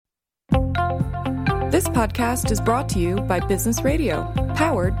This podcast is brought to you by Business Radio,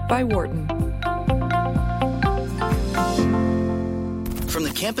 powered by Wharton. From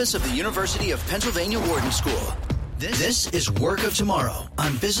the campus of the University of Pennsylvania Wharton School, this is Work of Tomorrow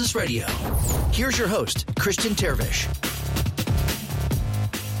on Business Radio. Here's your host, Christian Terwiesch.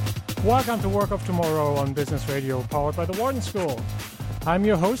 Welcome to Work of Tomorrow on Business Radio, powered by the Wharton School. I'm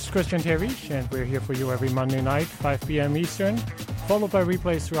your host, Christian Terwiesch, and we're here for you every Monday night, 5 p.m. Eastern, followed by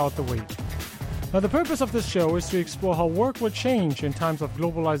replays throughout the week. Now, the purpose of this show is to explore how work will change in times of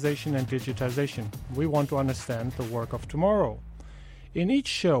globalization and digitization. We want to understand the work of tomorrow. In each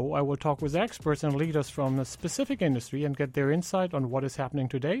show, I will talk with experts and leaders from a specific industry and get their insight on what is happening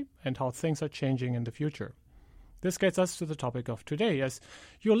today and how things are changing in the future. This gets us to the topic of today. As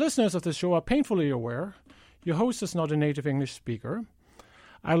your listeners of the show are painfully aware, your host is not a native English speaker.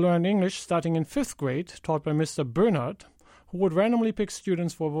 I learned English starting in 5th grade, taught by Mr. Bernhard, who would randomly pick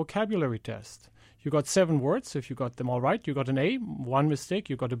students for a vocabulary test. You got 7 words. If you got them all right, you got an A. 1 mistake,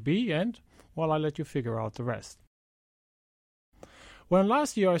 you got a B, and, well, I let you figure out the rest. When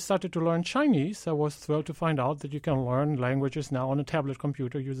last year I started to learn Chinese, I was thrilled to find out that you can learn languages now on a tablet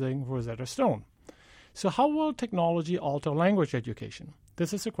computer using Rosetta Stone. So how will technology alter language education?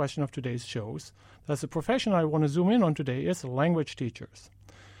 This is the question of today's shows. As a profession I want to zoom in on today is language teachers.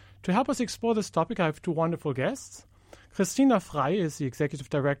 To help us explore this topic, I have 2 wonderful guests. Christina Frey is the Executive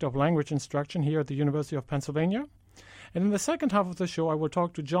Director of Language Instruction here at the University of Pennsylvania. And in the second half of the show, I will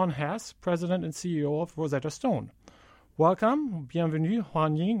talk to John Hass, President and CEO of Rosetta Stone. Welcome, bienvenue,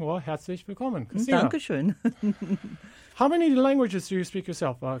 Huan Ying, or herzlich willkommen, Christina. Dankeschön. How many languages do you speak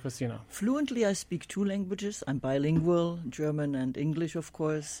yourself, Christina? Fluently, I speak 2 languages. I'm bilingual, German and English, of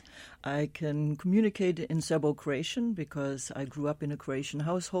course. I can communicate in Serbo-Croatian because I grew up in a Croatian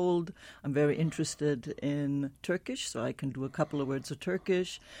household. I'm very interested in Turkish, so I can do a couple of words of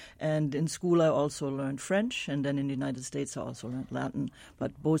Turkish. And in school, I also learned French, and then in the United States, I also learned Latin.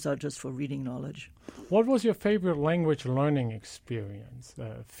 But both are just for reading knowledge. What was your favorite language learning experience?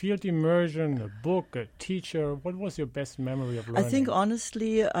 Field immersion, a book, a teacher? What was your best memory of learning? I think,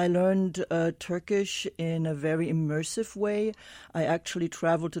 honestly, I learned Turkish in a very immersive way. I actually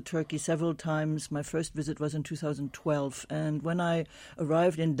traveled to Turkey several times. My first visit was in 2012. And when I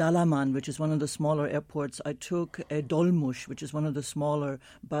arrived in Dalaman, which is one of the smaller airports, I took a dolmuş, which is one of the smaller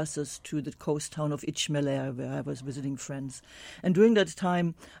buses, to the coast town of İçmeler, where I was visiting friends. And during that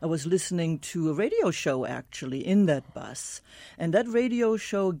time, I was listening to a radio show, actually, in that bus. And that radio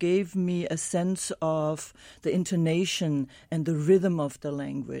show gave me a sense of the intonation and the rhythm of the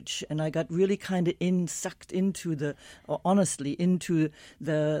language. And I got really kind of sucked into the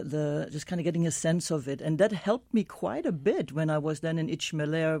just kind of getting a sense of it. And that helped me quite a bit when I was then in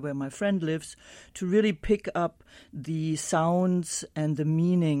İçmeler, where my friend lives, to really pick up the sounds and the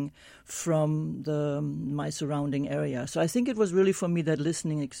meaning from my surrounding area. So I think it was really for me that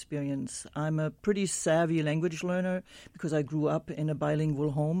listening experience. I'm a pretty savvy language learner because I grew up in a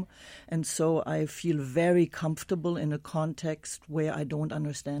bilingual home. And so I feel very comfortable in a context where I don't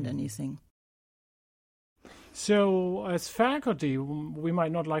understand anything. So as faculty, we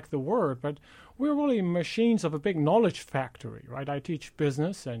might not like the word, but we're really machines of a big knowledge factory, right? I teach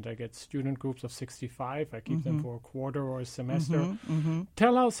business and I get student groups of 65. I keep them for a quarter or a semester.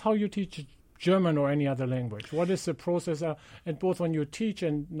 Tell us how you teach German or any other language. What is the process? And both when you teach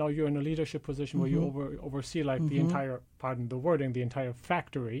and now you're in a leadership position where you oversee like the entire, pardon the wording, the entire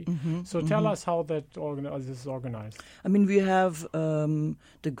factory. So tell us how this is organized. I mean, we have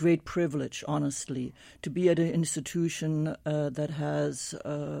the great privilege, honestly, to be at an institution that has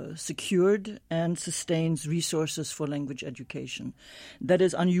secured and sustains resources for language education. That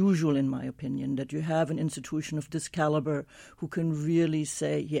is unusual, in my opinion, that you have an institution of this caliber who can really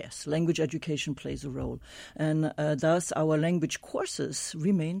say, yes, language education plays a role. And thus our language courses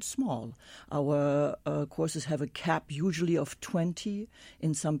remain small. Our courses have a cap usually of 20,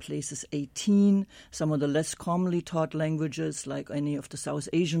 in some places 18. Some of the less commonly taught languages, like any of the South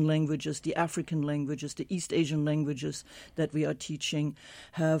Asian languages, the African languages, the East Asian languages that we are teaching,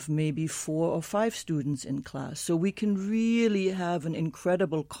 have maybe 4 or 5 students in class. So we can really have an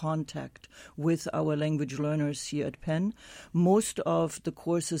incredible contact with our language learners here at Penn. Most of the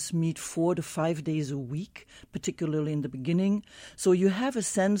courses meet 4 to 5 days a week, particularly in the beginning. So you have a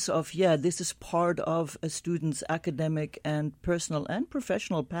sense of, this is part of a student's academic and personal and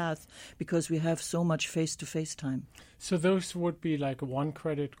professional path because we have so much face-to-face time. So those would be like a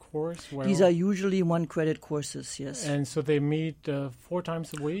one-credit course? These are usually one-credit courses, yes. And so they meet 4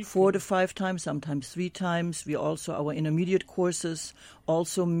 times a week? 4 to 5 times, sometimes 3 times. We also, our intermediate courses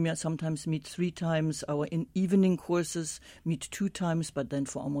also sometimes meet 3 times. Our evening courses meet 2 times, but then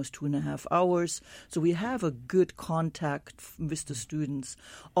for almost 2.5 hours. So we have a good contact with the students.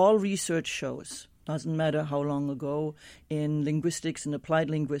 All research shows, doesn't matter how long ago, in linguistics and applied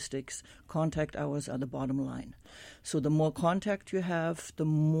linguistics, contact hours are the bottom line. So the more contact you have, the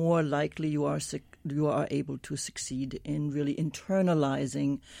more likely you are able to succeed in really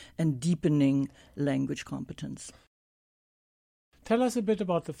internalizing and deepening language competence. Tell us a bit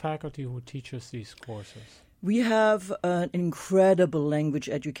about the faculty who teaches these courses. We have an incredible language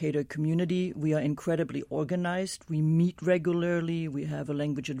educator community. We are incredibly organized. We meet regularly. We have a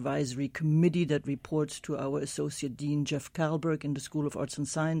language advisory committee that reports to our Associate Dean, Jeff Kalberg, in the School of Arts and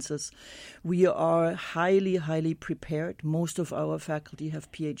Sciences. We are highly, highly prepared. Most of our faculty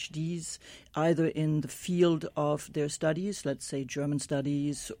have PhDs, either in the field of their studies, let's say German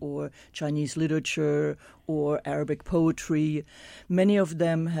studies or Chinese literature or Arabic poetry. Many of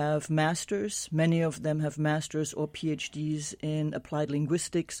them have masters. Many of them have masters or PhDs in applied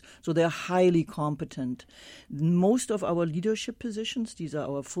linguistics, so they're highly competent. Most of our leadership positions, these are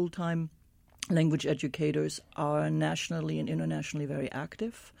our full-time language educators, are nationally and internationally very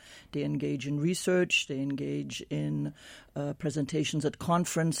active. They engage in research, they engage in presentations at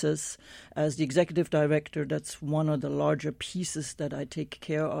conferences. As the executive director, that's one of the larger pieces that I take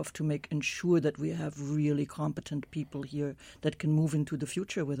care of to ensure that we have really competent people here that can move into the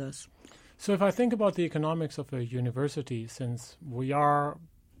future with us. So if I think about the economics of a university, since we are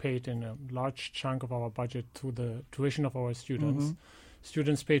paid in a large chunk of our budget through the tuition of our students, Mm-hmm.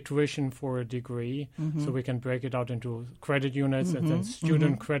 Students pay tuition for a degree, so we can break it out into credit units and then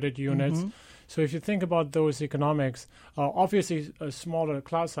student credit units. So if you think about those economics, obviously smaller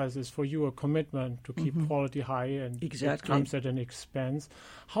class size is for you a commitment to keep quality high, and Exactly. it comes at an expense.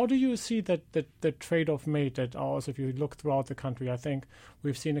 How do you see that the trade-off made? That also, if you look throughout the country, I think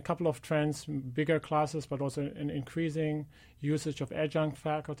we've seen a couple of trends: bigger classes, but also an increasing usage of adjunct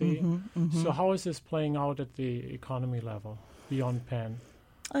faculty. So how is this playing out at the economy level beyond Penn?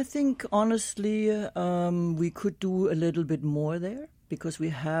 I think, honestly, we could do a little bit more there because we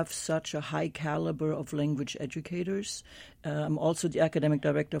have such a high caliber of language educators. I'm also the academic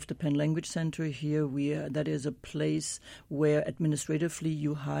director of the Penn Language Center here. That is a place where administratively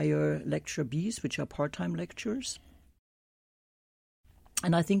you hire lecturer Bs, which are part-time lecturers.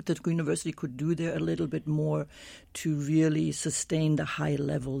 And I think that the university could do there a little bit more to really sustain the high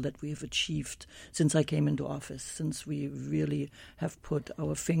level that we have achieved since I came into office, since we really have put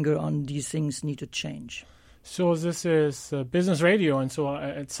our finger on these things need to change. So this is business radio, and so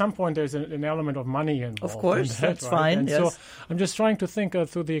at some point there's an element of money involved. Of course, in that, that's right? fine, And yes. so I'm just trying to think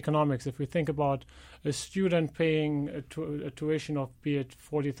through the economics. If we think about a student paying a tuition of, be it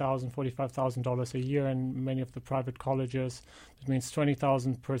 $40,000, $45,000 a year in many of the private colleges, that means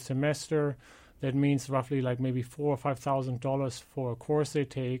 $20,000 per semester. That means roughly like maybe $4,000 or $5,000 for a course they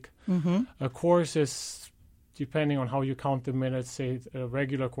take. A course is, depending on how you count the minutes, say a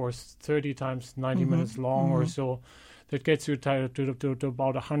regular course 30 times 90 minutes long or so, that gets you to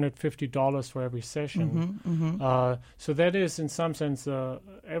about $150 for every session. So that is, in some sense,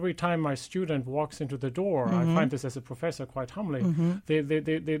 every time my student walks into the door, I find this as a professor quite humbling.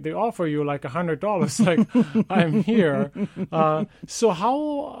 They offer you like $100, like I'm here. So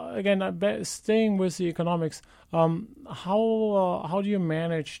how, again, staying with the economics, how do you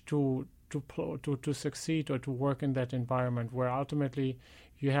manage to succeed or to work in that environment where ultimately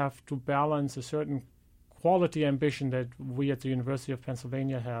you have to balance a certain quality ambition that we at the University of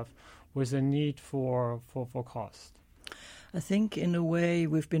Pennsylvania have with a need for cost? I think in a way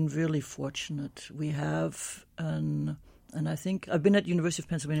we've been really fortunate. We have and I think I've been at University of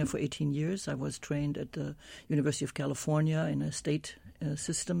Pennsylvania for 18 years. I was trained at the University of California in a state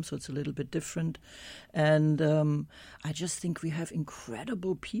system, so it's a little bit different. And I just think we have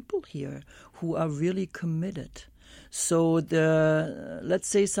incredible people here who are really committed. So let's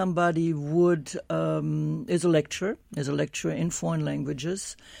say somebody is a lecturer in foreign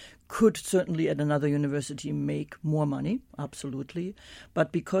languages, could certainly at another university make more money, absolutely.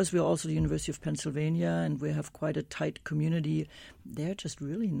 But because we're also the University of Pennsylvania and we have quite a tight community, they're just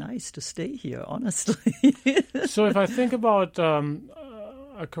really nice to stay here, honestly. So if I think about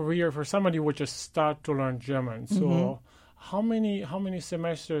a career for somebody who would just start to learn German, so how many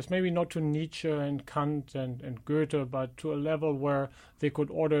semesters, maybe not to Nietzsche and Kant and Goethe, but to a level where they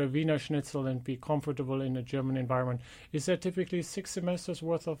could order a Wiener Schnitzel and be comfortable in a German environment? Is that typically 6 semesters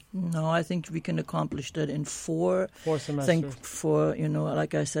worth of? No, I think we can accomplish that in 4. 4 semesters. I think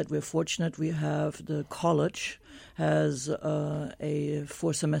like I said, we're fortunate. We have the college has a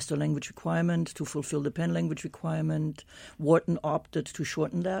 4-semester language requirement to fulfill the Penn language requirement. Wharton opted to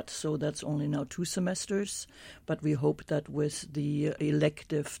shorten that, so that's only now 2 semesters. But we hope that with the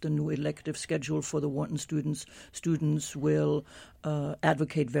new elective schedule for the Wharton students will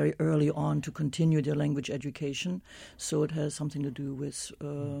advocate very early on to continue their language education. So it has something to do with,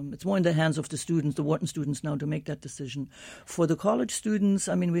 it's more in the hands of the students, the Wharton students now, to make that decision. For the college students,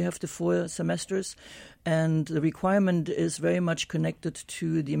 we have the 4 semesters, and the requirement is very much connected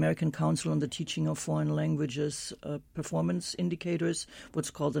to the American Council on the Teaching of Foreign Languages performance indicators,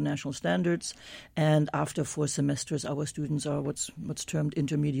 what's called the national standards. And after 4 semesters, our students are what's termed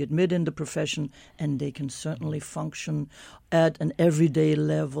intermediate mid in the profession, and they can certainly function at an everyday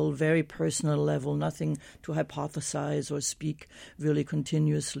level, very personal level, nothing to hypothesize or speak really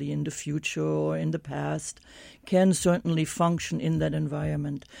continuously in the future or in the past, can certainly function in that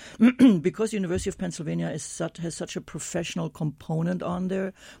environment. Because University of Pennsylvania has such a professional component on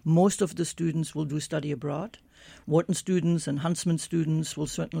there, most of the students will do study abroad. Wharton students and Huntsman students will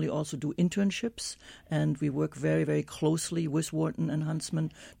certainly also do internships, and we work very, very closely with Wharton and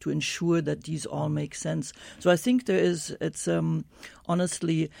Huntsman to ensure that these all make sense. So I think it's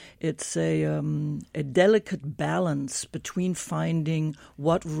a delicate balance between finding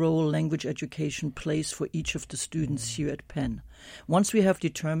what role language education plays for each of the students here at Penn. Once we have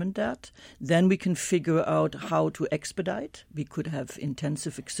determined that, then we can figure out how to expedite. We could have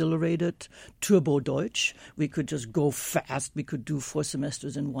intensive accelerated Turbo Deutsch. We could just go fast. We could do 4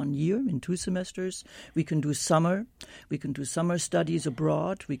 semesters in 1 year, in 2 semesters. We can do summer. We can do summer studies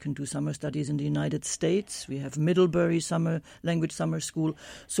abroad. We can do summer studies in the United States. We have Middlebury language summer school.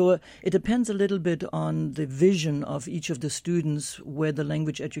 So it depends a little bit on the vision of each of the students, where the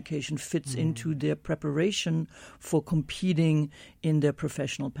language education fits into their preparation for competing in their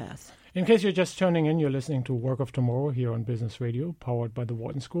professional path. In case you're just tuning in, you're listening to Work of Tomorrow here on Business Radio, powered by the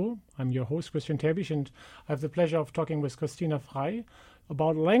Wharton School. I'm your host, Christian Terwiesch, and I have the pleasure of talking with Christina Frey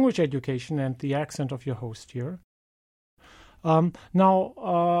about language education and the accent of your host here.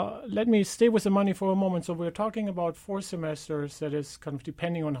 Now, let me stay with the money for a moment. So we're talking about 4 semesters. That is kind of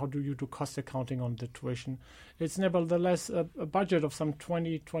depending on how do you do cost accounting on the tuition. It's nevertheless a budget of some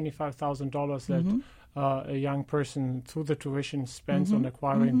 $25,000 that a young person through the tuition spends on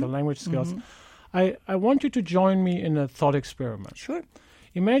acquiring the language skills. I want you to join me in a thought experiment. Sure.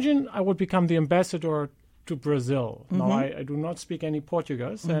 Imagine I would become the ambassador to Brazil. Now, I do not speak any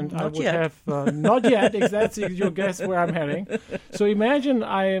Portuguese, and I would have not yet. Exactly, you guess where I'm heading. So imagine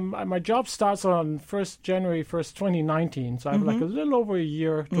my job starts on January 1st, 2019. So I have like a little over a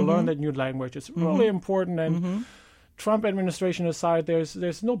year to learn that new language. It's really important, and Trump administration aside,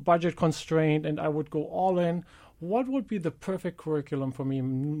 there's no budget constraint, and I would go all in. What would be the perfect curriculum for me?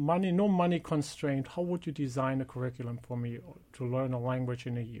 No money constraint. How would you design a curriculum for me to learn a language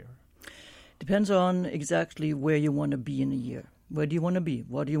in a year? Depends on exactly where you want to be in a year. Where do you want to be?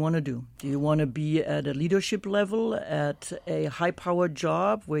 What do you want to do? Do you want to be at a leadership level, at a high-powered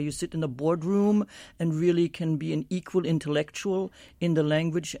job where you sit in a boardroom and really can be an equal intellectual in the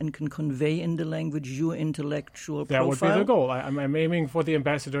language and can convey in the language your intellectual profile? That would be the goal. I'm aiming for the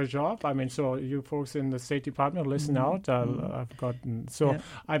ambassador job. So you folks in the State Department, listen out. I've gotten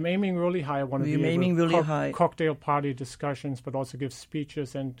I'm aiming really high. I want to be able to cocktail party discussions, but also give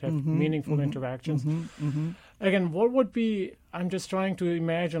speeches and have meaningful interactions. Again, what would be, I'm just trying to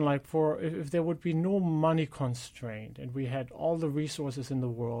imagine, if there would be no money constraint and we had all the resources in the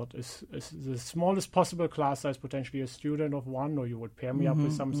world, is the smallest possible class size potentially a student of 1, or you would pair me up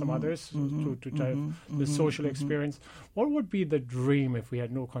with some others to have the social experience. What would be the dream if we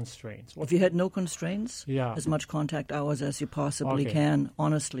had no constraints? If you had no constraints, as much contact hours as you possibly can,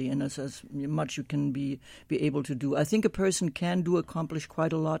 honestly, and as much you can be able to do. I think a person can accomplish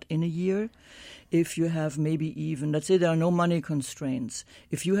quite a lot in a year if you have maybe even, let's say there are no money constraints.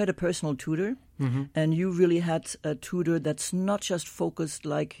 If you had a personal tutor and you really had a tutor that's not just focused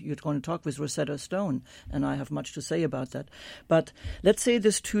like you're going to talk with Rosetta Stone, and I have much to say about that, but let's say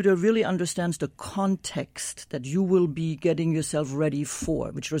this tutor really understands the context that you will be getting yourself ready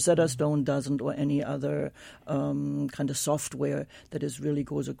for, which Rosetta Stone doesn't, or any other kind of software that really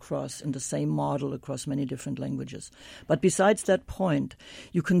goes across in the same model across many different languages. But besides that point,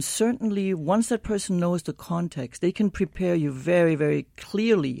 you can certainly, once that person knows the context, they can prepare you very, very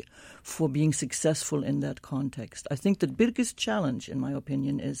clearly for being successful in that context. I think the biggest challenge, in my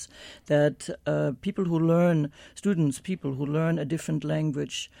opinion, is that people who learn a different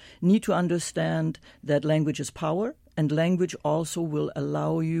language need to understand that language is power, and language also will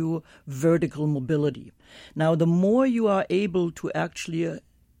allow you vertical mobility. Now, the more you are able to actually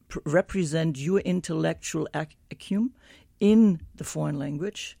represent your intellectual acumen in the foreign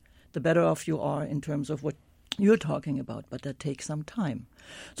language, the better off you are in terms of what you're talking about, but that takes some time.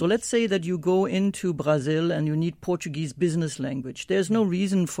 So let's say that you go into Brazil and you need Portuguese business language. There's no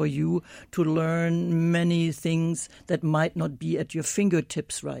reason for you to learn many things that might not be at your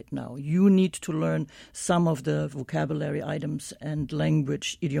fingertips right now. You need to learn some of the vocabulary items and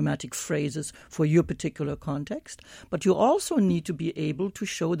language idiomatic phrases for your particular context, but you also need to be able to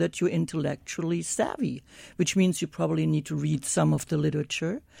show that you're intellectually savvy, which means you probably need to read some of the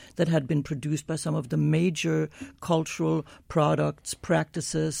literature that had been produced by some of the major cultural products,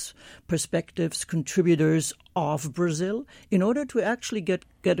 practices, perspectives, contributors of Brazil in order to actually get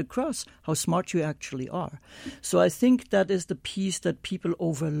across how smart you actually are. So I think that is the piece that people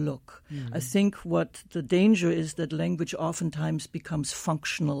overlook. I think what the danger is that language oftentimes becomes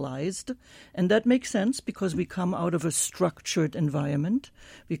functionalized, and that makes sense because we come out of a structured environment.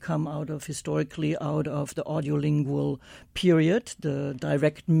 We come historically out of the audiolingual period, the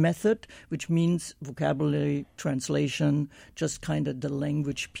direct method, which means vocabulary translation, just kind of the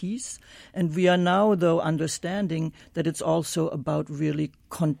language piece. And we are now, though, understanding that it's also about really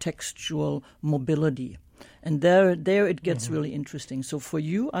contextual mobility. And there it gets really interesting. So for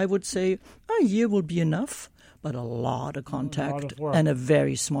you, I would say a year will be enough, but a lot of contact and a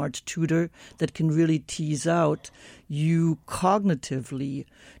very smart tutor that can really tease out you cognitively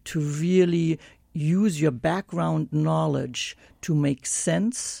to really use your background knowledge to make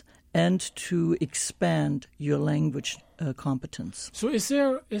sense and to expand your language competence. So is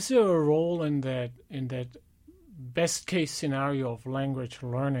there a role in that best case scenario of language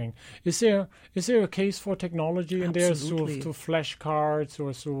learning? Is there a case for technology in there, through flashcards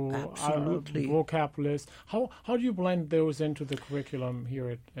or through vocab lists? How do you blend those into the curriculum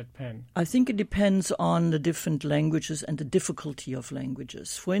here at Penn? I think it depends on the different languages and the difficulty of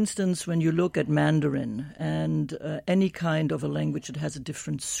languages. For instance, when you look at Mandarin and any kind of a language that has a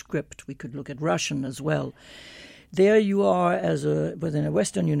different script, we could look at Russian as well. There you are within a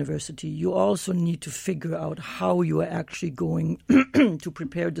Western university, you also need to figure out how you are actually going to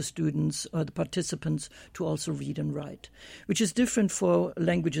prepare the students or the participants to also read and write, which is different for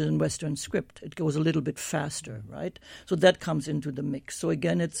languages in Western script. It goes a little bit faster, right? So that comes into the mix. So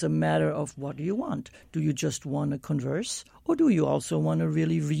again, it's a matter of what do you want? Do you just want to converse, or do you also want to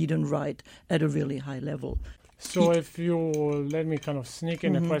really read and write at a really high level? So if you let me kind of sneak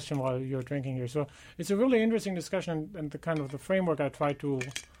in a question while you're drinking here. So it's a really interesting discussion, and the kind of the framework I try to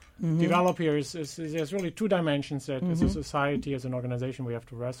develop here is there's really two dimensions that as a society, as an organization, we have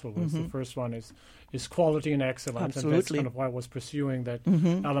to wrestle with. The first one is quality and excellence. Absolutely. And that's kind of why I was pursuing that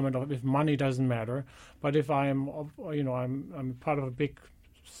element of if money doesn't matter, but if I'm part of a big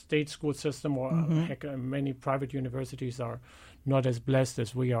state school system, or heck, many private universities are not as blessed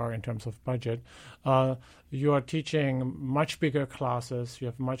as we are in terms of budget. You are teaching much bigger classes. You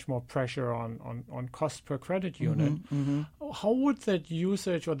have much more pressure on cost per credit unit. How would that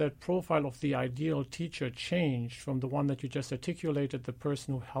usage or that profile of the ideal teacher change from the one that you just articulated, the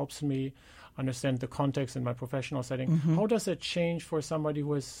person who helps me understand the context in my professional setting? How does that change for somebody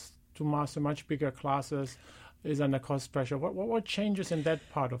who has to master much bigger classes, is under cost pressure? What changes in that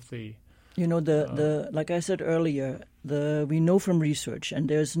part of the... You know, the like I said earlier, we know from research, and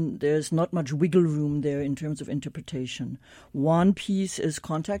there's not much wiggle room there in terms of interpretation. One piece is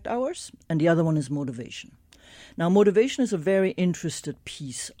contact hours, and the other one is motivation. Now, motivation is a very interesting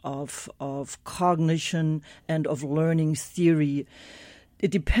piece of cognition and of learning theory. It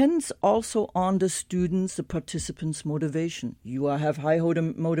depends also on the students, the participants' motivation. You have high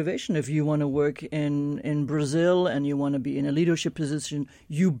motivation. If you want to work in Brazil and you want to be in a leadership position,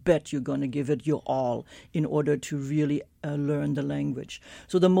 you bet you're going to give it your all in order to really learn the language.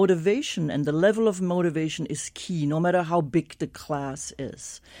 So the motivation and the level of motivation is key, no matter how big the class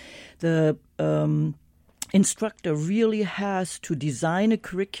is. The instructor really has to design a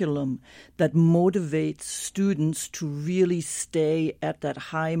curriculum that motivates students to really stay at that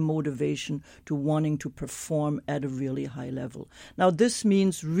high motivation to wanting to perform at a really high level. Now, this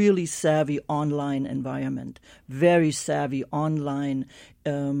means really savvy online environment, very savvy online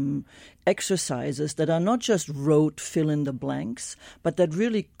exercises that are not just rote fill in the blanks, but that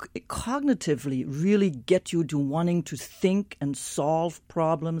really cognitively really get you to wanting to think and solve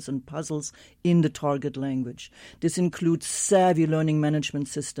problems and puzzles in the target language. This includes savvy learning management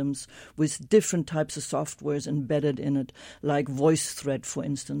systems with different types of softwares embedded in it, like VoiceThread, for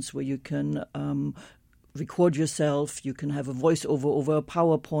instance, where you can record yourself, you can have a voiceover over a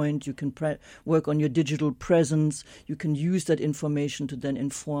PowerPoint, you can work on your digital presence, you can use that information to then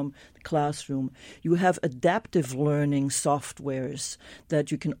inform the classroom. You have adaptive learning softwares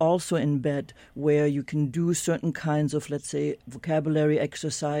that you can also embed where you can do certain kinds of, let's say, vocabulary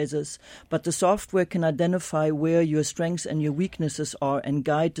exercises, but the software can identify where your strengths and your weaknesses are and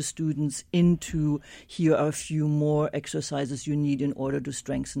guide the students into, here are a few more exercises you need in order to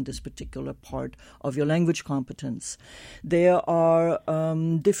strengthen this particular part of your language competence. There are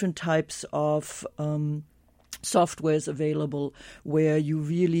different types of softwares available where you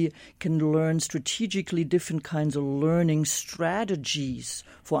really can learn strategically different kinds of learning strategies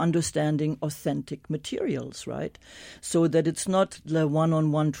for understanding authentic materials, right? So that it's not the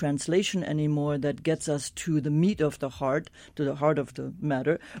one-on-one translation anymore that gets us to the meat of the heart, to the heart of the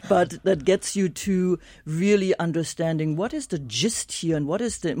matter, but that gets you to really understanding what is the gist here and what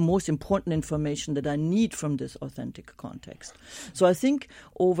is the most important information that I need from this authentic context. So I think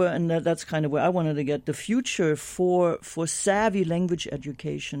and that's kind of where I wanted to get, the future for savvy language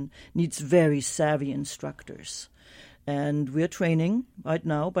education needs very savvy instructors. And we're training right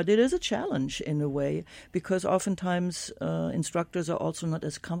now, but it is a challenge in a way because oftentimes instructors are also not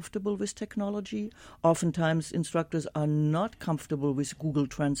as comfortable with technology. Oftentimes instructors are not comfortable with Google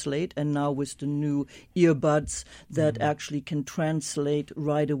Translate and now with the new earbuds that actually can translate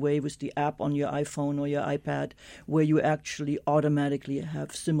right away with the app on your iPhone or your iPad, where you actually automatically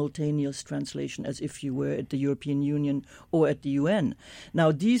have simultaneous translation as if you were at the European Union or at the UN.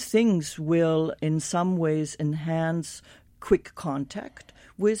 Now, these things will in some ways enhance quick contact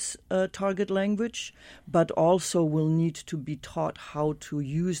with target language, but also will need to be taught how to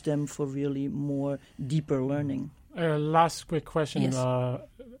use them for really more deeper learning. Last quick question. Yes.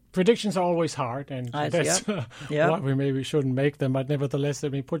 Predictions are always hard, and that's why we maybe shouldn't make them, but nevertheless,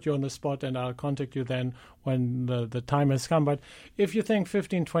 let me put you on the spot and I'll contact you then when the time has come. But if you think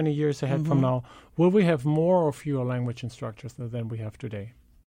 15, 20 years ahead from now, will we have more or fewer language instructors than we have today?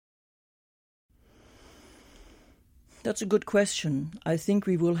 That's a good question. I think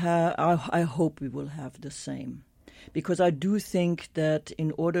we will have, I hope we will have the same. Because I do think that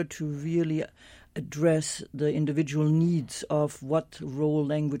in order to really address the individual needs of what role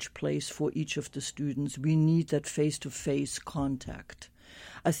language plays for each of the students, we need that face-to-face contact.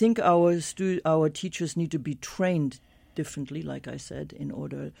 I think our teachers need to be trained differently, like I said, in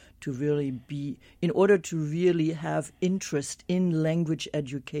order to really have interest in language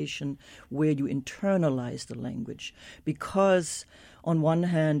education where you internalize the language. Because on one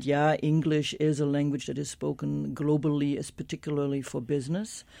hand, English is a language that is spoken globally, is particularly for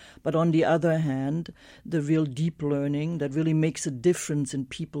business. But on the other hand, the real deep learning that really makes a difference in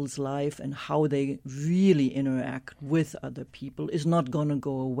people's life and how they really interact with other people is not going to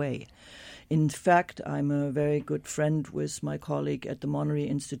go away. In fact, I'm a very good friend with my colleague at the Monterey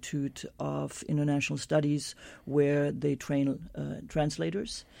Institute of International Studies, where they train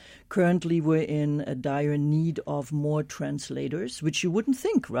translators. Currently, we're in a dire need of more translators, which you wouldn't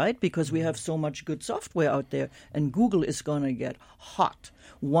think, right? Because we have so much good software out there, and Google is going to get hot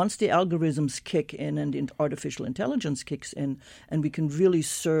once the algorithms kick in and artificial intelligence kicks in, and we can really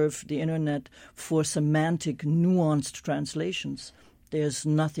serve the Internet for semantic, nuanced translations. There's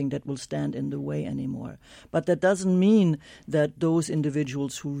nothing that will stand in the way anymore. But that doesn't mean that those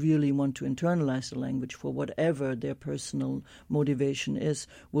individuals who really want to internalize the language for whatever their personal motivation is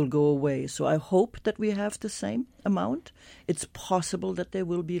will go away. So I hope that we have the same amount. It's possible that there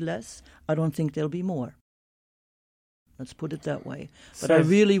will be less. I don't think there'll be more. Let's put it that way. But I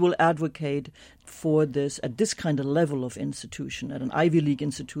really will advocate for this at this kind of level of institution, at an Ivy League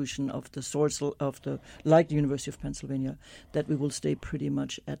institution of the source like the University of Pennsylvania, that we will stay pretty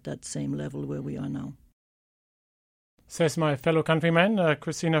much at that same level where we are now. Says my fellow countryman,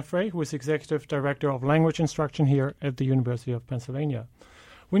 Christina Frey, who is Executive Director of Language Instruction here at the University of Pennsylvania.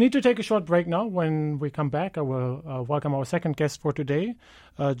 We need to take a short break now. When we come back, I will welcome our second guest for today,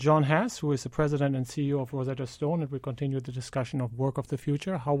 John Hass, who is the President and CEO of Rosetta Stone, and we'll continue the discussion of work of the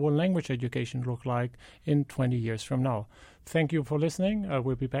future. How will language education look like in 20 years from now? Thank you for listening.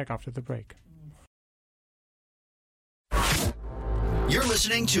 We'll be back after the break. You're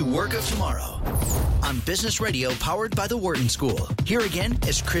listening to Work of Tomorrow on Business Radio, powered by the Wharton School. Here again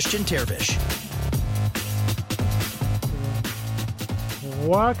is Christian Tervish.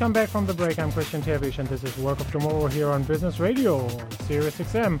 Welcome back from the break. I'm Christian Terwiesch, and this is Work of Tomorrow here on Business Radio, Sirius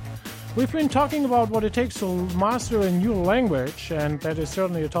XM. We've been talking about what it takes to master a new language, and that is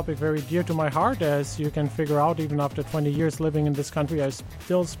certainly a topic very dear to my heart. As you can figure out, even after 20 years living in this country, I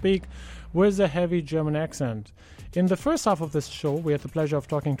still speak with a heavy German accent. In the first half of this show, we had the pleasure of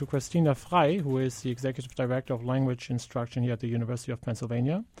talking to Christina Frey, who is the Executive Director of Language Instruction here at the University of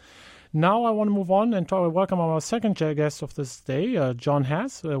Pennsylvania. Now I want to move on and welcome our second guest of this day, John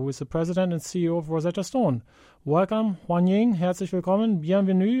Hass, who is the President and CEO of Rosetta Stone. Welcome, Huan Ying, herzlich willkommen,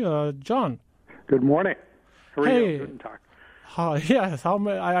 bienvenue, John. Good morning. How are hey. you? Guten Tag.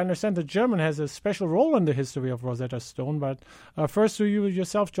 I understand that German has a special role in the history of Rosetta Stone, but first to you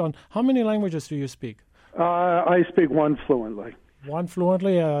yourself, John, how many languages do you speak? I speak one fluently. One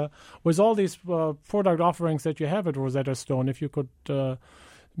fluently? With all these product offerings that you have at Rosetta Stone, if you could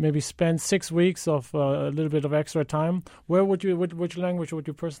maybe spend 6 weeks of a little bit of extra time, which language would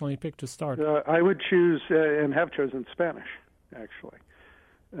you personally pick to start? I would choose and have chosen Spanish, actually.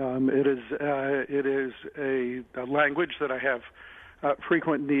 It is a language that I have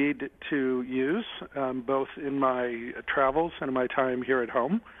frequent need to use, both in my travels and in my time here at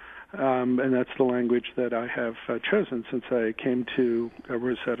home. And that's the language that I have chosen since I came to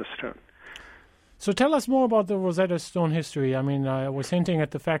Rosetta Stone. So tell us more about the Rosetta Stone history. I mean, I was hinting at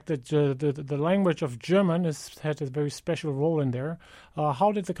the fact that the language of German has had a very special role in there.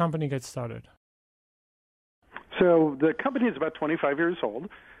 How did the company get started? So the company is about 25 years old.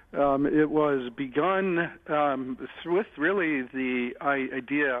 It was begun with really the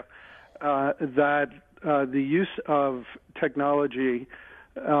idea that the use of technology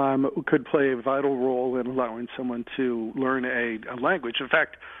could play a vital role in allowing someone to learn a language. In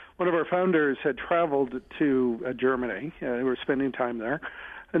fact, one of our founders had traveled to Germany. They were spending time there,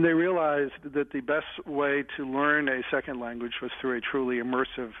 and they realized that the best way to learn a second language was through a truly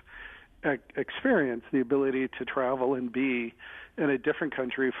immersive experience, the ability to travel and be in a different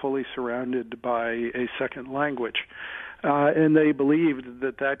country fully surrounded by a second language. And they believed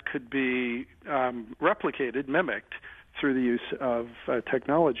that could be replicated, mimicked, through the use of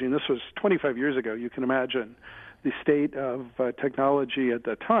technology. And this was 25 years ago. You can imagine the state of technology at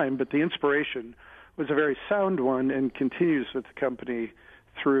that time, but the inspiration was a very sound one and continues with the company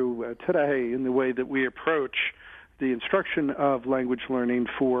through today in the way that we approach the instruction of language learning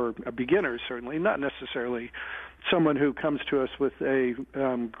for beginners, certainly, not necessarily someone who comes to us with a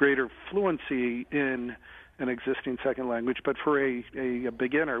greater fluency in an existing second language, but for a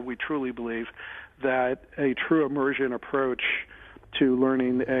beginner, we truly believe that a true immersion approach to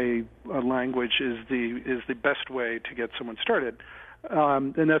learning a language is the best way to get someone started,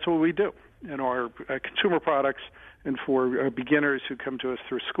 and that's what we do in our consumer products and for beginners who come to us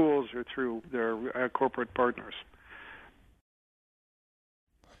through schools or through their corporate partners.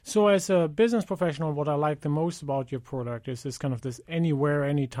 So as a business professional, what I like the most about your product is this kind of this anywhere,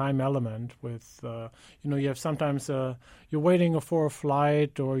 anytime element with, you have sometimes you're waiting for a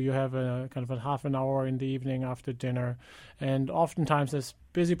flight or you have a kind of a half an hour in the evening after dinner. And oftentimes as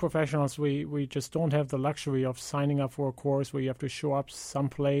busy professionals, we just don't have the luxury of signing up for a course where you have to show up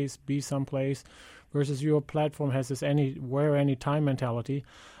someplace, be someplace, versus your platform has this anywhere, anytime mentality.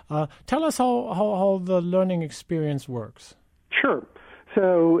 Tell us how the learning experience works. Sure.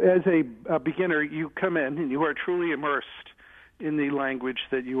 So as a beginner, you come in and you are truly immersed in the language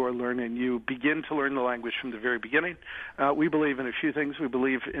that you are learning. You begin to learn the language from the very beginning. We believe in a few things. We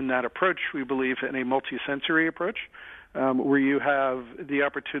believe in that approach. We believe in a multisensory approach where you have the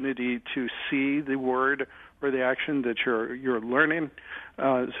opportunity to see the word or the action that you're learning.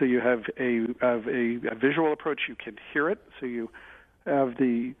 So you have a visual approach. You can hear it. So you have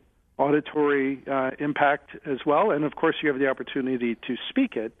the auditory impact as well, and of course you have the opportunity to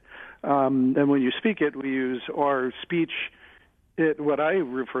speak it. And when you speak it, we use our speech, what I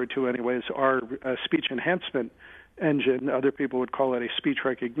refer to anyways, our speech enhancement engine. Other people would call it a speech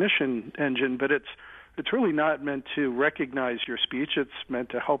recognition engine, but it's really not meant to recognize your speech. It's meant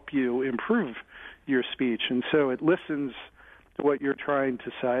to help you improve your speech, and so it listens to what you're trying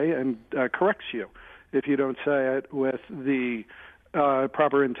to say and corrects you if you don't say it with the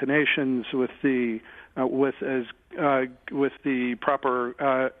proper intonations, with the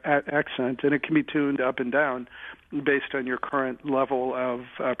proper accent, and it can be tuned up and down based on your current level of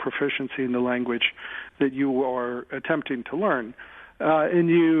proficiency in the language that you are attempting to learn. And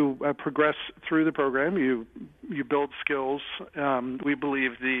you progress through the program. You build skills. We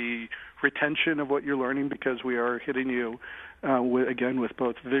believe the retention of what you're learning, because we are hitting you with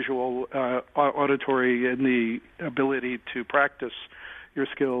both visual, auditory, and the ability to practice your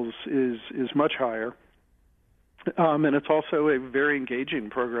skills is much higher. And it's also a very engaging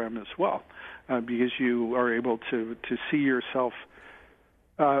program as well, because you are able to see yourself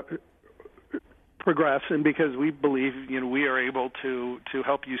progress, and because we believe we are able to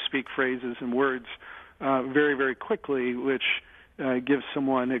help you speak phrases and words very, very quickly, which gives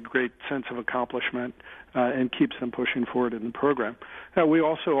someone a great sense of accomplishment and keeps them pushing forward in the program. We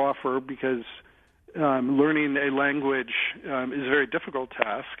also offer, because learning a language is a very difficult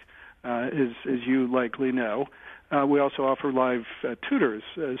task, as you likely know, we also offer live tutors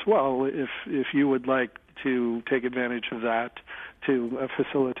as well, if you would like to take advantage of that to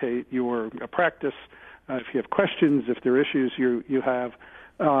facilitate your practice. If you have questions, if there are issues you have,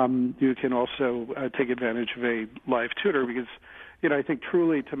 you can also take advantage of a live tutor, because I think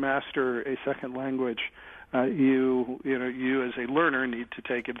truly to master a second language, you as a learner need to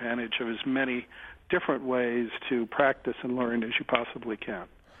take advantage of as many different ways to practice and learn as you possibly can.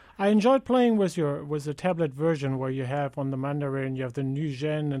 I enjoyed playing with the tablet version, where you have on the Mandarin, you have the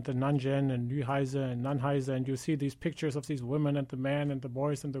Nuzhen and the Nanzhen and Nuheise and Nanheise, and you see these pictures of these women and the men and the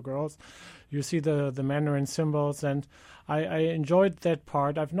boys and the girls. You see the Mandarin symbols, and I enjoyed that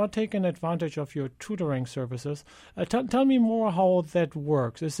part. I've not taken advantage of your tutoring services. Tell me more how that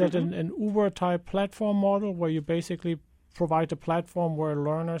works. Is that an Uber-type platform model where you basically provide a platform where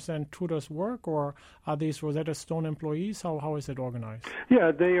learners and tutors work, or are these Rosetta Stone employees? How is it organized?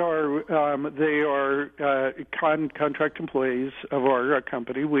 Yeah, they are contract employees of our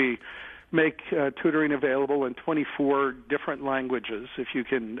company. We make tutoring available in 24 different languages, if you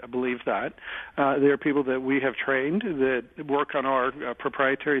can believe that. There are people that we have trained that work on our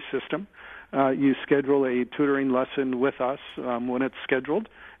proprietary system. You schedule a tutoring lesson with us when it's scheduled.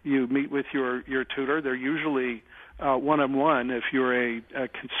 You meet with your tutor. They're usually one-on-one if you're a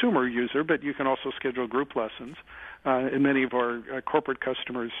consumer user, but you can also schedule group lessons. And many of our corporate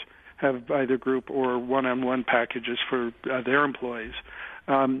customers have either group or one-on-one packages for their employees.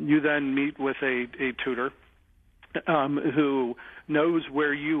 You then meet with a tutor who knows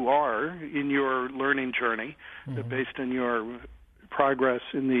where you are in your learning journey, based on your progress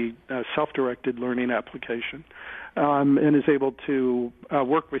in the self-directed learning application, and is able to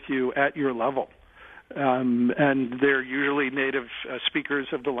work with you at your level. And they're usually native speakers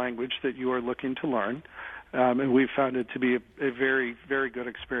of the language that you are looking to learn. And we've found it to be a very, very good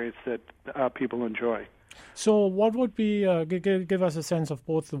experience that people enjoy. So what would be, give us a sense of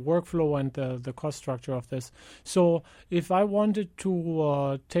both the workflow and the cost structure of this. So if I wanted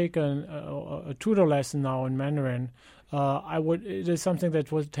to take a tutor lesson now in Mandarin, it is something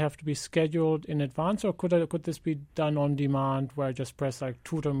that would have to be scheduled in advance, or could this be done on demand where I just press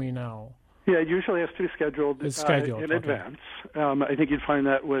tutor me now? Yeah, it usually has to be scheduled in advance. I think you'd find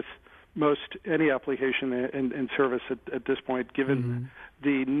that with most any application and service at this point, given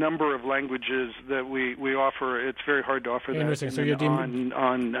the number of languages that we offer. It's very hard to offer that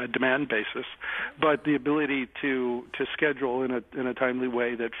on a demand basis. But the ability to schedule in a timely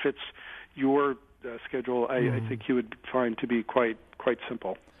way that fits your schedule, I think you would find to be quite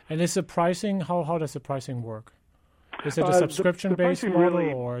simple. And is the pricing, how does the pricing work? Is it a subscription-based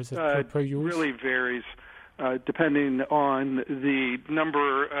model, or is it per use? It really varies depending on the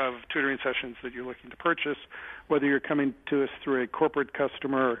number of tutoring sessions that you're looking to purchase, whether you're coming to us through a corporate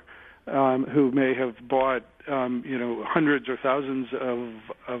customer who may have bought hundreds or thousands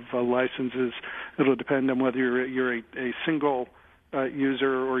of licenses. It'll depend on whether you're a single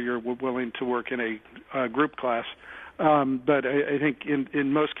user or you're willing to work in a group class. But I think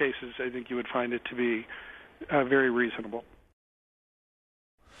in most cases, I think you would find it to be very reasonable.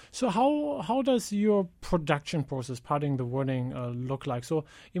 So how does your production process, pardon the wording, look like? So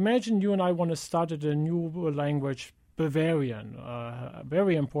imagine you and I want to start at a new language, Bavarian, a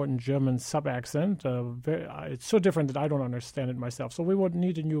very important German sub-accent. It's so different that I don't understand it myself. So we would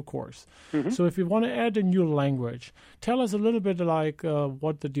need a new course. So if you want to add a new language, tell us a little bit like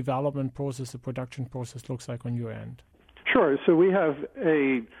what the development process, the production process looks like on your end. Sure. So we have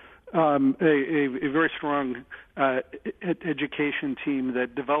a very strong education team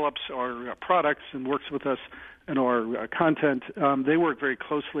that develops our products and works with us in our content. They work very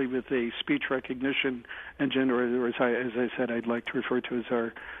closely with a speech recognition engine, or as I said, I'd like to refer to as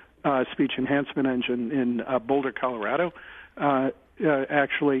our speech enhancement engine in Boulder, Colorado.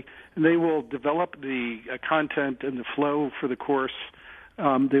 Actually, and they will develop the content and the flow for the course.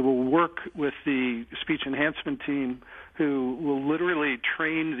 They will work with the speech enhancement team, who will literally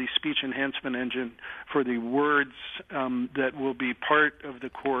train the speech enhancement engine for the words that will be part of the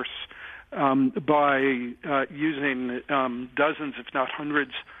course by using dozens, if not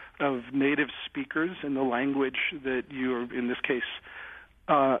hundreds, of native speakers in the language that you're, in this case,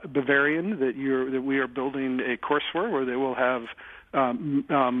 Bavarian that we are building a course for, where they will have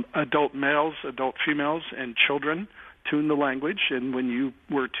adult males, adult females, and children tune the language. And when you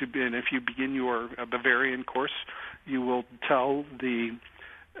were to, and if you begin your Bavarian course, you will tell the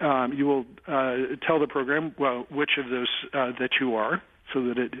program which of those that you are, so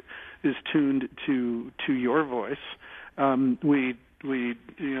that it is tuned to your voice. We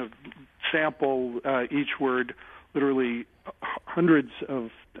sample each word literally hundreds of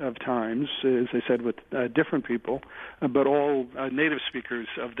times, as I said, with different people, but all native speakers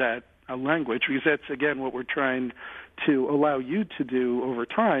of that language, because that's, again, what we're trying to allow you to do over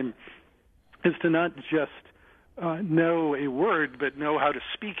time, is to not just know a word, but know how to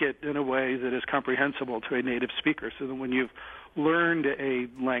speak it in a way that is comprehensible to a native speaker, so that when you've learned a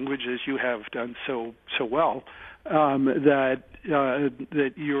language, as you have done so well, that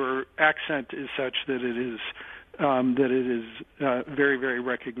your accent is such that it is very, very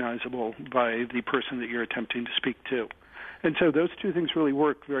recognizable by the person that you're attempting to speak to. And so those two things really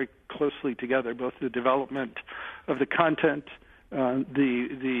work very closely together, both the development of the content,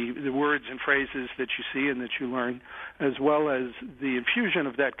 the words and phrases that you see and that you learn, as well as the infusion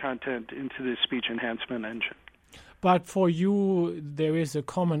of that content into the speech enhancement engine. But for you, there is a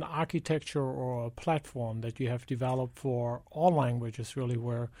common architecture or a platform that you have developed for all languages, really,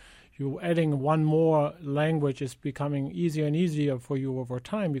 where you adding one more language is becoming easier and easier for you over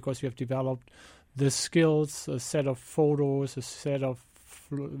time, because you have developed the skills, a set of photos, a set of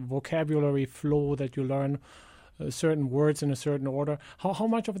vocabulary flow that you learn certain words in a certain order. How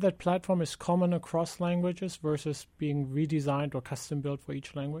much of that platform is common across languages versus being redesigned or custom built for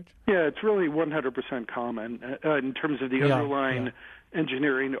each language? Yeah, it's really 100% common in terms of the underlying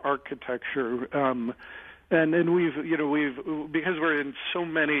engineering architecture. And we've because we're in so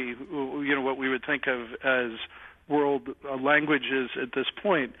many, what we would think of as world languages at this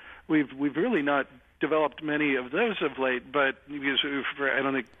point, we've really not developed many of those of late. But because I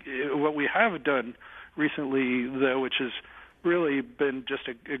don't think what we have done recently, though, which has really been just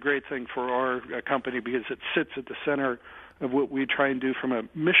a great thing for our company, because it sits at the center of what we try and do from a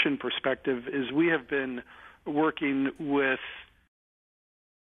mission perspective, is we have been working with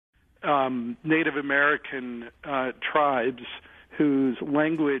Native American tribes whose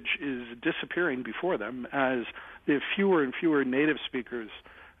language is disappearing before them as they have fewer and fewer native speakers.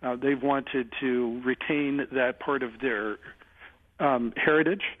 They've wanted to retain that part of their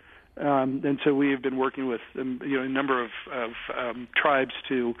heritage. And so we have been working with a number of tribes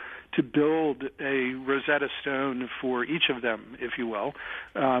to build a Rosetta Stone for each of them, if you will,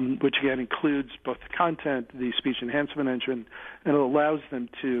 which again includes both the content, the speech enhancement engine, and it allows them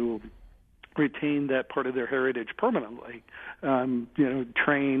to retain that part of their heritage permanently.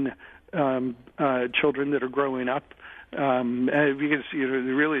 Train children that are growing up. Because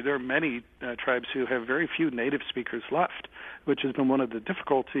really there are many tribes who have very few native speakers left, which has been one of the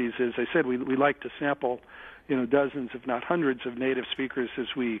difficulties. As I said, we like to sample dozens, if not hundreds, of native speakers as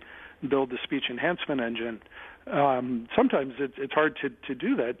we build the speech enhancement engine. Sometimes it's hard to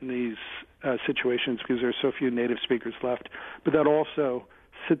do that in these situations because there are so few native speakers left, but that also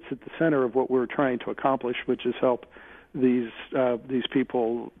sits at the center of what we're trying to accomplish, which is help these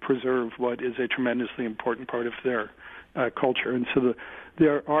people preserve what is a tremendously important part of their culture. And so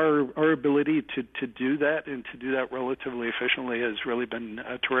our ability to do that and to do that relatively efficiently has really been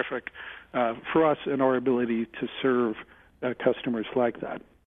terrific for us, and our ability to serve customers like that.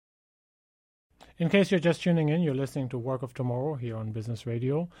 In case you're just tuning in, you're listening to Work of Tomorrow here on Business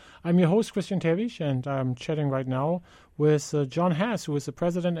Radio. I'm your host, Christian Terwiesch, and I'm chatting right now with John Hass, who is the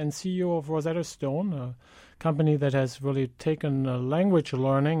president and CEO of Rosetta Stone, a company that has really taken language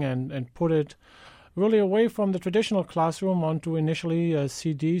learning and put it really away from the traditional classroom onto initially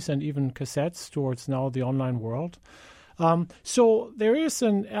CDs and even cassettes towards now the online world. So there is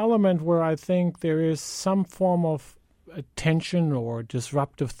an element where I think there is some form of tension or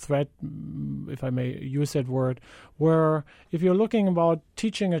disruptive threat, if I may use that word, where if you're looking about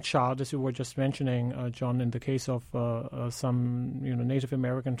teaching a child, as you were just mentioning, John, in the case of some Native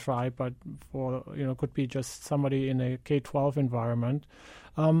American tribe, but for could be just somebody in a K-12 environment.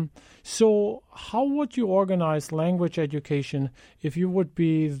 So how would you organize language education if you would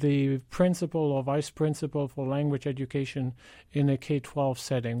be the principal or vice principal for language education in a K-12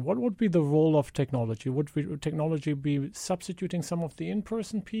 setting? What would be the role of technology? Would technology be substituting some of the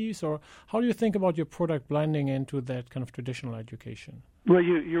in-person piece, or how do you think about your product blending into that kind of traditional education? Well,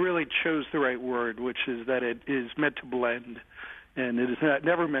 you really chose the right word, which is that it is meant to blend, and it is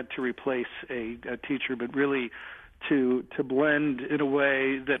never meant to replace a teacher, but really to blend in a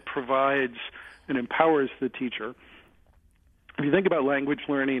way that provides and empowers the teacher. if you think about language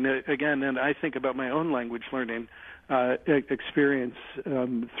learning, again, and I think about my own language learning experience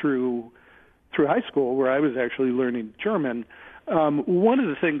through high school, where I was actually learning German, one of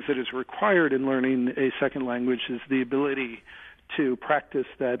the things that is required in learning a second language is the ability to practice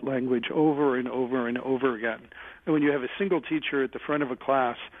that language over and over and over again. And when you have a single teacher at the front of a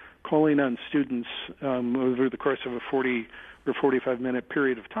class calling on students over the course of a 40 or 45-minute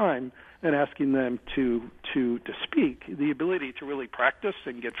period of time and asking them to speak, the ability to really practice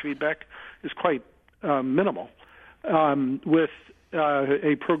and get feedback is quite minimal. With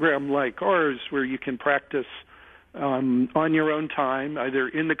a program like ours, where you can practice on your own time, either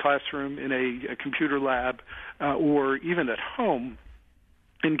in the classroom, in a computer lab, or even at home,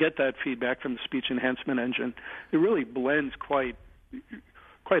 and get that feedback from the speech enhancement engine, it really blends quite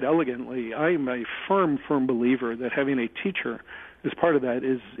elegantly. I'm a firm believer that having a teacher as part of that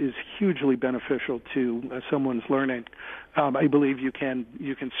is hugely beneficial to someone's learning. I believe you can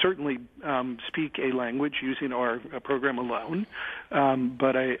certainly speak a language using our program alone,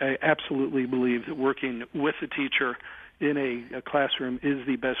 but I absolutely believe that working with a teacher in a classroom is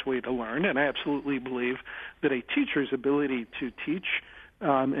the best way to learn, and I absolutely believe that a teacher's ability to teach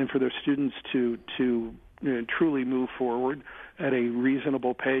and for their students to truly move forward at a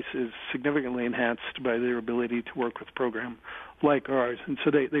reasonable pace is significantly enhanced by their ability to work with a program like ours. And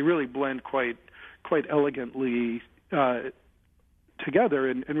so they really blend quite elegantly together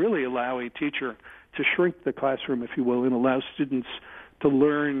and really allow a teacher to shrink the classroom, if you will, and allow students to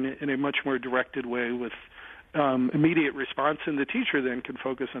learn in a much more directed way with immediate response, and the teacher then can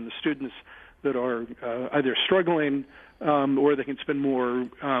focus on the students that are either struggling or they can spend more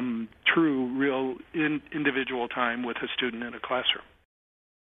true, real individual time with a student in a classroom.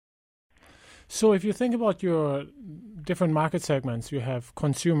 So if you think about your different market segments, you have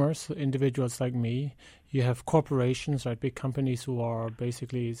consumers, individuals like me. You have corporations, right, big companies who are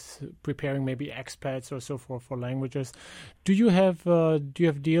basically preparing maybe expats or so forth for languages. Do you have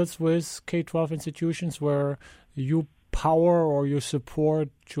deals with K-12 institutions where you power or you support,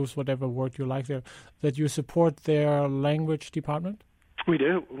 choose whatever word you like there, that you support their language department? We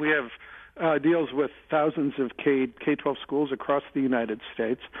do. We have deals with thousands of K-12 schools across the United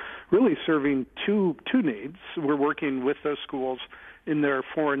States, really serving two needs. We're working with those schools in their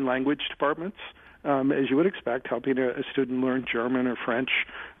foreign language departments, as you would expect, helping a student learn German or French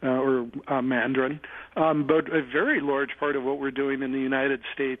or Mandarin. But a very large part of what we're doing in the United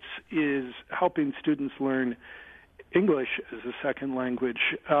States is helping students learn English as a second language,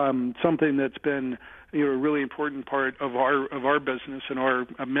 something that's been a really important part of our business and our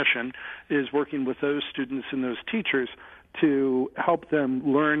mission is working with those students and those teachers to help them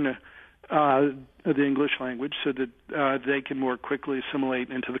learn the English language so that they can more quickly assimilate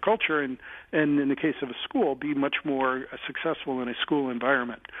into the culture and in the case of a school, be much more successful in a school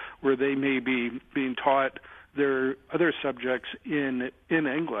environment where they may be being taught their other subjects in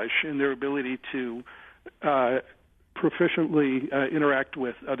English, and their ability to proficiently interact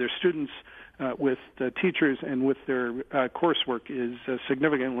with other students, with the teachers, and with their coursework is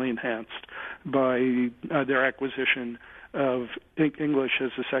significantly enhanced by their acquisition of English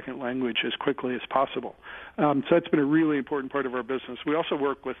as a second language as quickly as possible. So that's been a really important part of our business. We also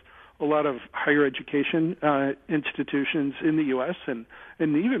work with a lot of higher education institutions in the U.S. and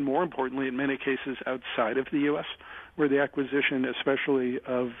even more importantly, in many cases outside of the U.S., where the acquisition, especially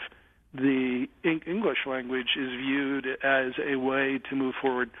of the English language, is viewed as a way to move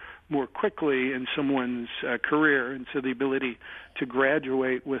forward more quickly in someone's career. And so the ability to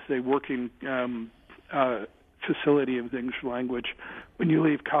graduate with a working facility of the English language when you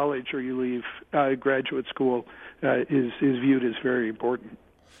leave college or you leave graduate school is viewed as very important.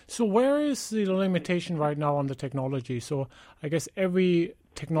 So where is the limitation right now on the technology? So I guess every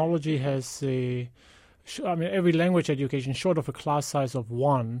technology has every language education, short of a class size of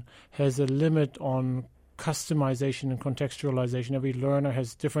 1, has a limit on customization and contextualization. Every learner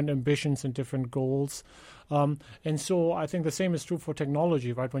has different ambitions and different goals. And so I think the same is true for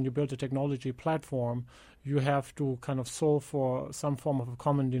technology, right? When you build a technology platform, you have to kind of solve for some form of a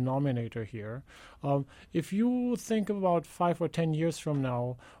common denominator here. If you think about 5 or 10 years from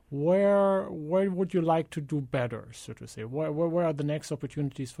now, where would you like to do better, so to say? Where are the next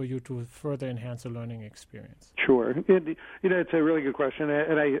opportunities for you to further enhance the learning experience? Sure. It's a really good question,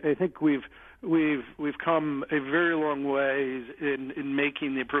 and I think we've come a very long way in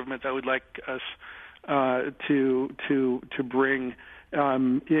making the improvements I would like us to bring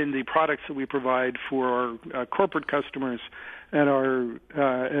in the products that we provide for our corporate customers, and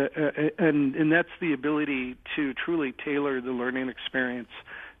and that's the ability to truly tailor the learning experience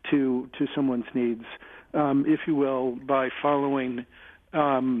to someone's needs. if you will, by following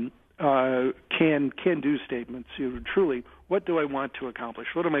can-do statements. Truly, what do I want to accomplish?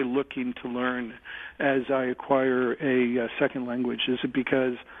 What am I looking to learn as I acquire a second language? Is it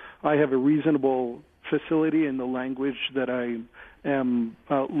because I have a reasonable facility in the language that I am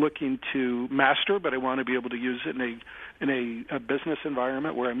looking to master, but I want to be able to use it in a business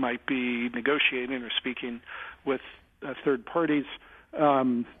environment where I might be negotiating or speaking with third parties? Where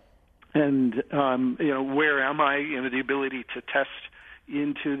am I? The ability to test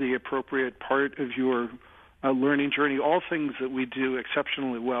into the appropriate part of your learning journey, all things that we do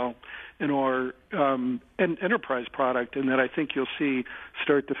exceptionally well in our enterprise product, and that I think you'll see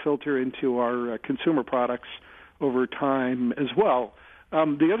start to filter into our consumer products over time as well.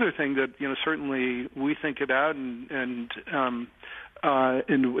 The other thing that certainly we think about, and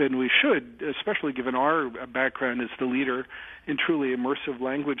we should, especially given our background as the leader in truly immersive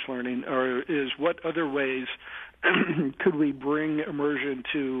language learning, is what other ways could we bring immersion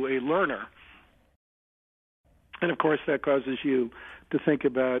to a learner? And of course, that causes you to think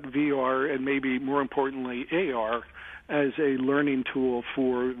about VR and maybe more importantly AR as a learning tool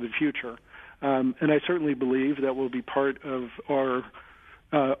for the future. And I certainly believe that will be part of our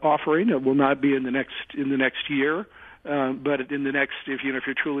offering. It will not be in the next year, but in the next, if you're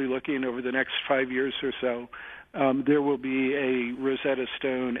truly looking over the next 5 years or so, there will be a Rosetta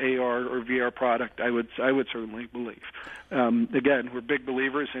Stone AR or VR product. I would certainly believe. Again, we're big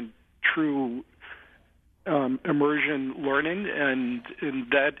believers in true immersion learning, and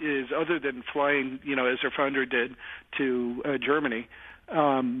that is, other than flying, as our founder did to Germany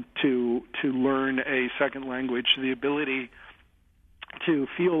to learn a second language, the ability to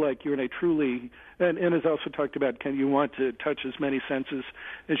feel like you're in a truly, and as also talked about, you want to touch as many senses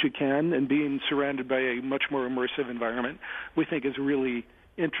as you can, and being surrounded by a much more immersive environment, we think is a really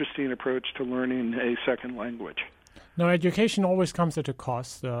interesting approach to learning a second language. Now, education always comes at a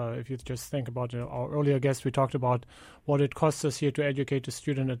cost. If you just think about our earlier guest, we talked about what it costs us here to educate a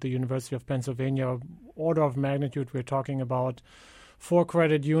student at the University of Pennsylvania. Order of magnitude, we're talking about 4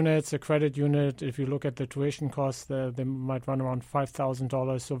 credit units. A credit unit, if you look at the tuition costs, they might run around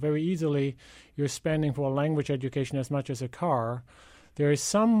 $5,000. So very easily, you're spending for a language education as much as a car. There is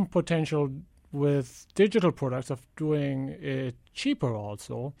some potential with digital products of doing it cheaper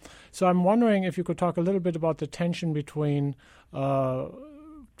also. So I'm wondering if you could talk a little bit about the tension between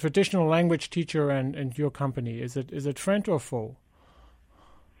traditional language teacher and your company. Is it friend or foe?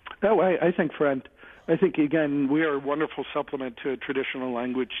 No, I think friend. I think, again, we are a wonderful supplement to a traditional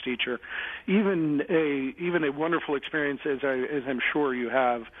language teacher. Even a wonderful experience, as I'm sure you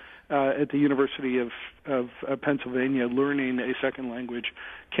have, at the University of Pennsylvania, learning a second language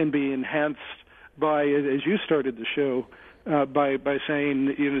can be enhanced by, as you started the show, by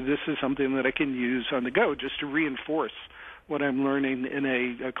saying, this is something that I can use on the go, just to reinforce what I'm learning in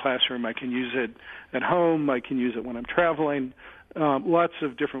a classroom. I can use it at home. I can use it when I'm traveling. Lots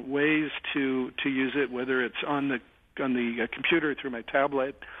of different ways to use it, whether it's on the computer through my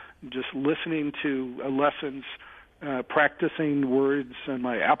tablet, just listening to lessons, practicing words on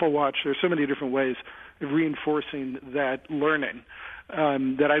my Apple Watch. There's so many different ways of reinforcing that learning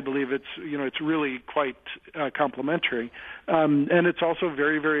that I believe it's really quite complementary, and it's also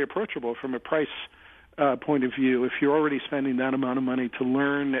very, very approachable from a price point of view. If you're already spending that amount of money to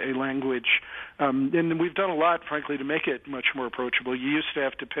learn a language, and we've done a lot, frankly, to make it much more approachable. You used to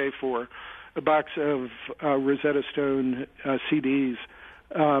have to pay for a box of Rosetta Stone CDs,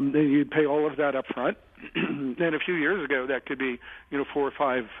 and you'd pay all of that up front. And a few years ago, that could be $400 or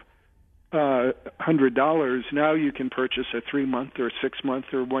 $500. Now you can purchase a 3-month or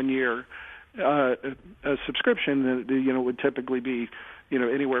 6-month or 1 year a subscription that would typically be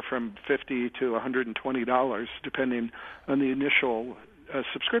anywhere from $50 to $120, depending on the initial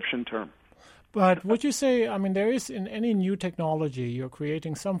subscription term. But would you say, there is in any new technology, you're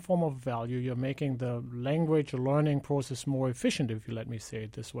creating some form of value. You're making the language learning process more efficient, if you let me say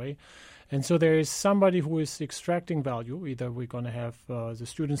it this way. And so there is somebody who is extracting value. Either we're going to have the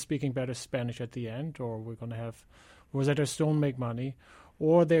students speaking better Spanish at the end, or we're going to have Rosetta Stone make money,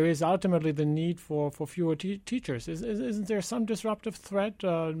 or there is ultimately the need for fewer teachers. Isn't there some disruptive threat,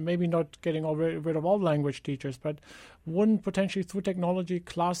 maybe not getting rid of all language teachers, but wouldn't potentially through technology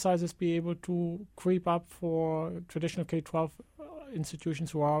class sizes be able to creep up for traditional K-12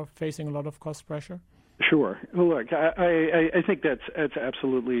 institutions who are facing a lot of cost pressure? Sure. Well, look, I think that's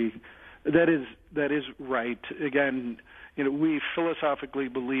absolutely, that is right. Again, we philosophically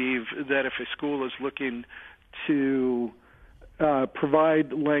believe that if a school is looking to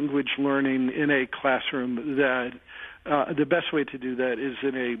provide language learning in a classroom, that the best way to do that is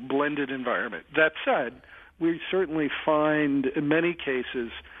in a blended environment. That said, we certainly find in many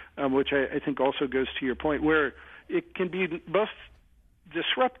cases, which I think also goes to your point, where it can be both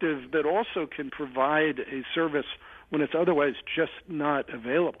disruptive but also can provide a service when it's otherwise just not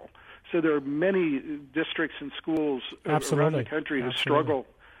available. So there are many districts and schools around the country who struggle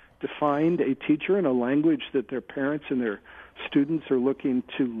to find a teacher in a language that their parents and their students are looking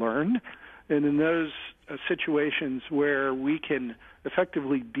to learn. And in those situations where we can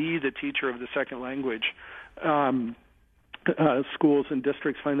effectively be the teacher of the second language, schools and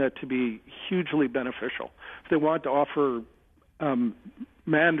districts find that to be hugely beneficial. If they want to offer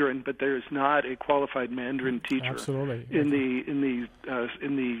Mandarin, but there is not a qualified Mandarin teacher in the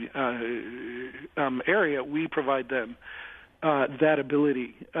area, we provide them that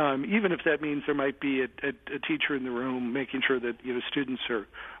ability, even if that means there might be a teacher in the room making sure that students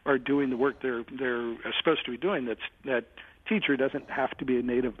are doing the work they're supposed to be doing. That teacher doesn't have to be a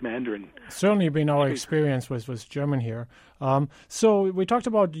native Mandarin. Certainly been our experience was German here. So we talked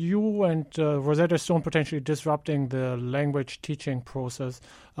about you and Rosetta Stone potentially disrupting the language teaching process.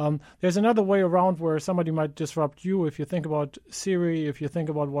 There's another way around where somebody might disrupt you. If you think about Siri, if you think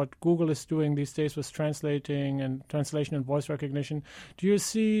about what Google is doing these days with translation and voice recognition, do you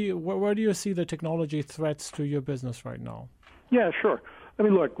see where do you see the technology threats to your business right now? Yeah, sure. I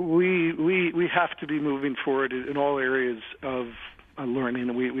mean, look, we have to be moving forward in all areas of learning,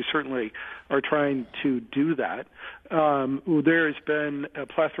 and we certainly are trying to do that. There has been a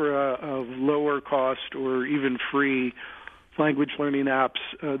plethora of lower cost or even free language learning apps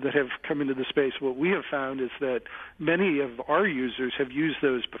that have come into the space. What we have found is that many of our users have used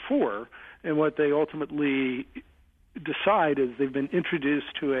those before, and what they ultimately decide is they've been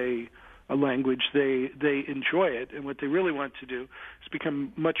introduced to a language, they enjoy it, and what they really want to do is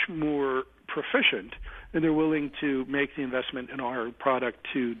become much more proficient, and they're willing to make the investment in our product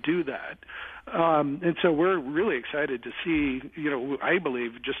to do that. And so we're really excited to see, I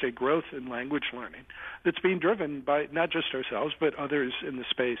believe, just a growth in language learning that's being driven by not just ourselves, but others in the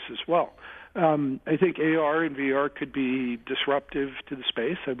space as well. I think AR and VR could be disruptive to the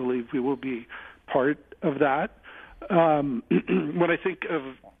space. I believe we will be part of that. When I think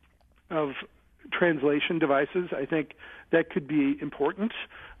of translation devices, I think that could be important.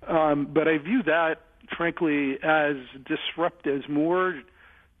 But I view that, frankly, as more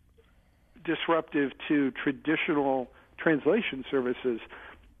disruptive to traditional translation services,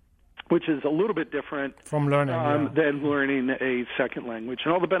 which is a little bit different from learning than learning a second language.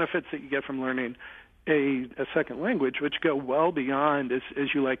 And all the benefits that you get from learning a second language, which go well beyond, as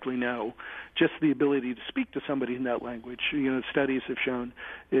you likely know, just the ability to speak to somebody in that language. Studies have shown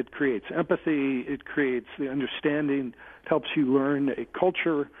it creates empathy, it creates the understanding, it helps you learn a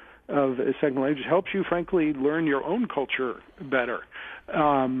culture of a second language, helps you, frankly, learn your own culture better.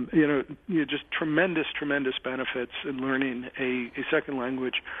 Just tremendous benefits in learning a second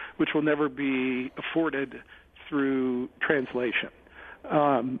language, which will never be afforded through translation.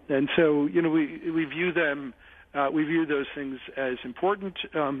 And so, we view them, we view those things as important,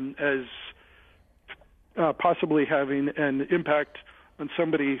 as possibly having an impact on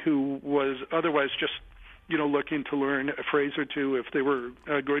somebody who was otherwise just, looking to learn a phrase or two if they were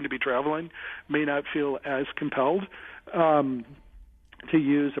going to be traveling, may not feel as compelled to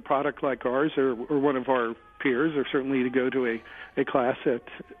use a product like ours or one of our peers, or certainly to go to a class at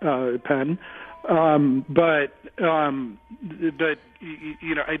Penn. But I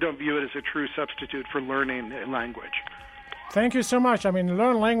don't view it as a true substitute for learning a language. Thank you so much.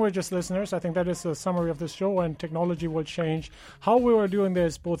 Learn languages, listeners. I think that is a summary of the show, and technology will change how we are doing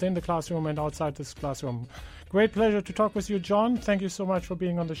this, both in the classroom and outside this classroom. Great pleasure to talk with you, John. Thank you so much for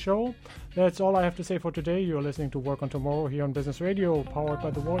being on the show. That's all I have to say for today. You're listening to Work on Tomorrow here on Business Radio, powered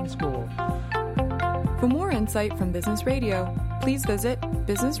by the Wharton School. For more insight from Business Radio, please visit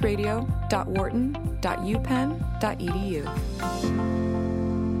businessradio.wharton.upenn.edu.